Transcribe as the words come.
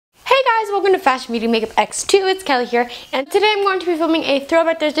welcome to Fashion Beauty Makeup X2. It's Kelly here, and today I'm going to be filming a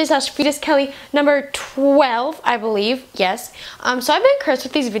Throwback Thursday / Fetus Kelly number 12, I believe. Yes. So I've been cursed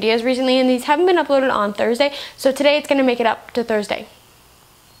with these videos recently, and these haven't been uploaded on Thursday, so today it's going to make it up to Thursday.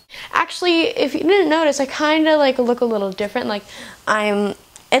 Actually, if you didn't notice, I kind of like look a little different. Like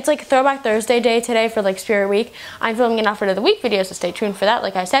it's like Throwback Thursday day today for like Spirit Week. I'm filming an Outfit of the Week video, so stay tuned for that,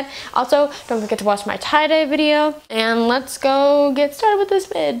 like I said. Also, don't forget to watch my tie-dye video, and let's go get started with this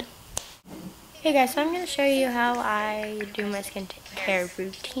vid. Hey guys, so I'm going to show you how I do my skincare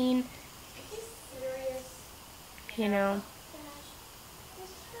routine. You know.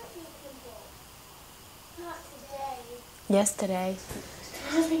 Yes, today.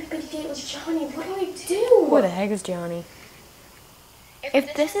 I was making a big date with Johnny. What do I do? Who the heck is Johnny?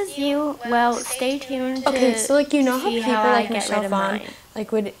 If this is you, well, stay tuned. Okay, so like you know how people like Michelle Vaughn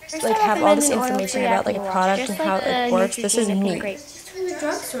like would like have all this information about like a product and how it works. This is me. Just from the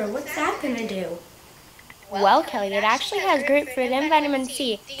drugstore. What's that gonna do? Well, Kelly, it actually has grapefruit and vitamin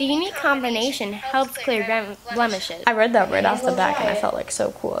C. The unique combination helps clear blemishes. I read that right off the back and I felt like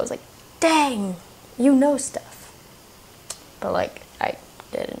so cool. I was like, dang, you know stuff. But like, I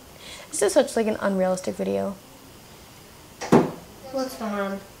didn't. This is such like an unrealistic video. What's going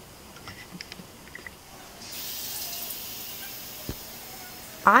on?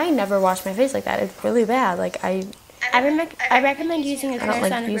 I never wash my face like that. It's really bad. Like I recommend using a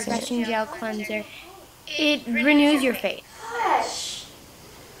Fetus refreshing gel cleanser. It renews your face. Hush.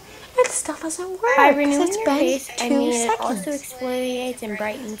 It still doesn't work. By renewing it's your been face, 2 it seconds. also exfoliates and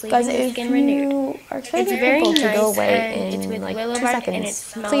brightens, leaving Guys, your if skin renewed. you are expecting It's very people to nice, go away and it's in with like willow 2 bark, and it seconds,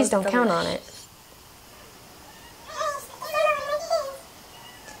 smells please don't count on delicious. it.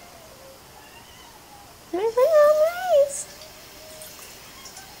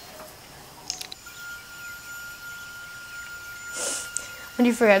 When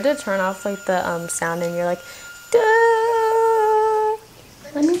you forget to turn off like the sound and you're like, duh.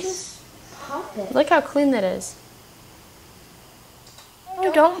 Let me just pop it. Look how clean that is.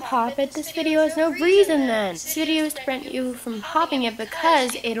 Oh, don't pop it. This video has no reason then. This video is to prevent you from popping it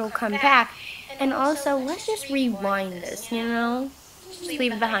because it'll come back. And also, let's just rewind this, you know? Just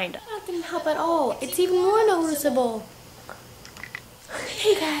leave it behind. That didn't help at all. It's even more noticeable.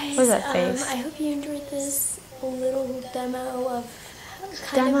 Hey guys. What's that face? I hope you enjoyed this little demo of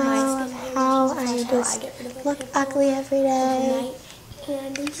How I just look ugly every day.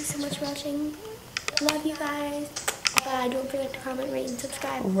 And thank you so much for watching. Love you guys. Don't forget to comment, rate, and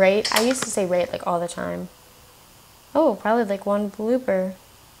subscribe. Rate? I used to say rate like all the time. Oh, probably like one blooper.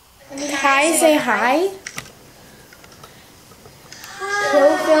 Hi, say hi.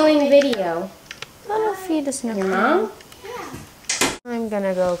 Still filming video. Little fetus Your mom? I'm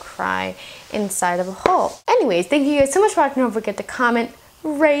gonna go cry inside of a hole. Anyways, thank you guys so much for watching. Don't forget to comment,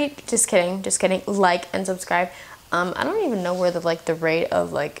 rate, just kidding, like and subscribe. I don't even know where the rate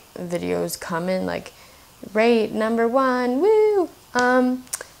of like videos come in, like rate number 1, woo!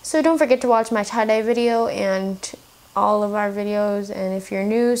 So don't forget to watch my tie-dye video and all of our videos, and if you're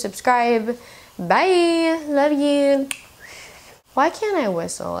new, subscribe. Bye! Love you! Why can't I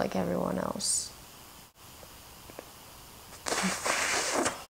whistle like everyone else?